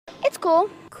cool.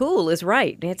 Cool is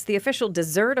right. It's the official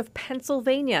dessert of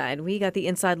Pennsylvania, and we got the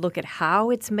inside look at how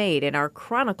it's made in our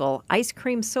Chronicle Ice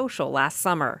Cream Social last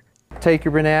summer. Take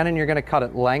your banana and you're going to cut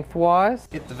it lengthwise.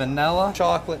 Get the vanilla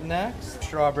chocolate next.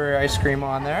 Strawberry ice cream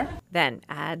on there. Then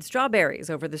add strawberries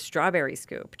over the strawberry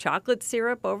scoop, chocolate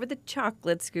syrup over the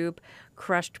chocolate scoop,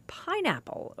 crushed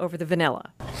pineapple over the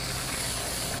vanilla.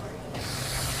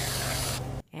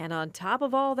 And on top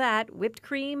of all that, whipped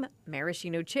cream,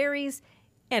 maraschino cherries,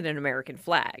 and an American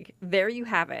flag. There you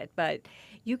have it, but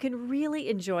you can really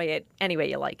enjoy it any way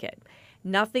you like it.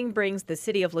 Nothing brings the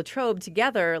city of Latrobe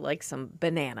together like some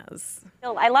bananas.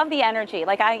 I love the energy.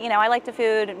 I like the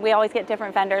food. We always get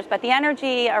different vendors, but the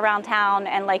energy around town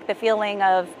and like the feeling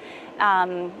of,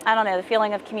 the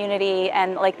feeling of community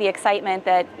and like the excitement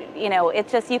that,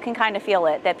 it's just, you can kind of feel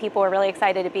it, that people are really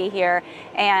excited to be here.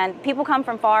 And people come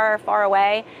from far, far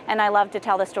away. And I love to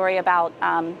tell the story about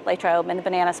Latrobe and the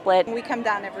banana split. We come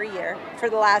down every year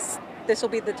this will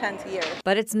be the 10th year.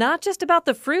 But it's not just about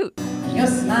the fruit. Your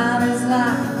smile is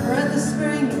like breath of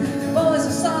spring, boys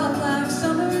are soft like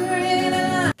summer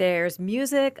rain. There's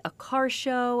music, a car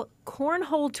show,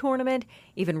 cornhole tournament,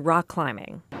 even rock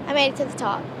climbing. I made it to the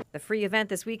top. The free event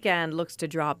this weekend looks to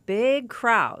draw big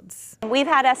crowds. We've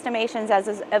had estimations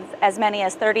as many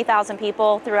as 30,000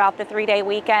 people throughout the 3-day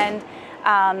weekend.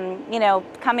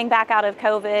 Coming back out of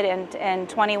COVID and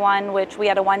 21, which we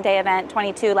had a 1-day event,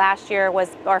 22 last year was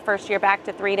our first year back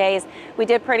to 3 days. We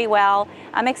did pretty well.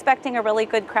 I'm expecting a really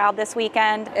good crowd this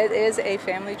weekend. It is a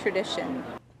family tradition.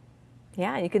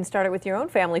 Yeah, you can start it with your own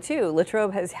family too.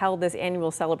 Latrobe has held this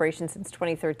annual celebration since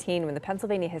 2013 when the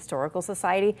Pennsylvania Historical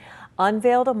Society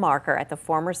unveiled a marker at the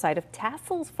former site of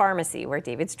Tassel's Pharmacy where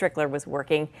David Strickler was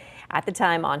working at the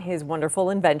time on his wonderful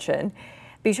invention.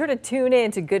 Be sure to tune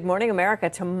in to Good Morning America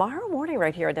tomorrow morning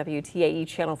right here on WTAE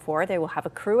Channel 4. They will have a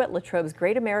crew at Latrobe's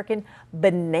Great American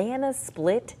Banana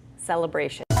Split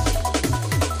celebration.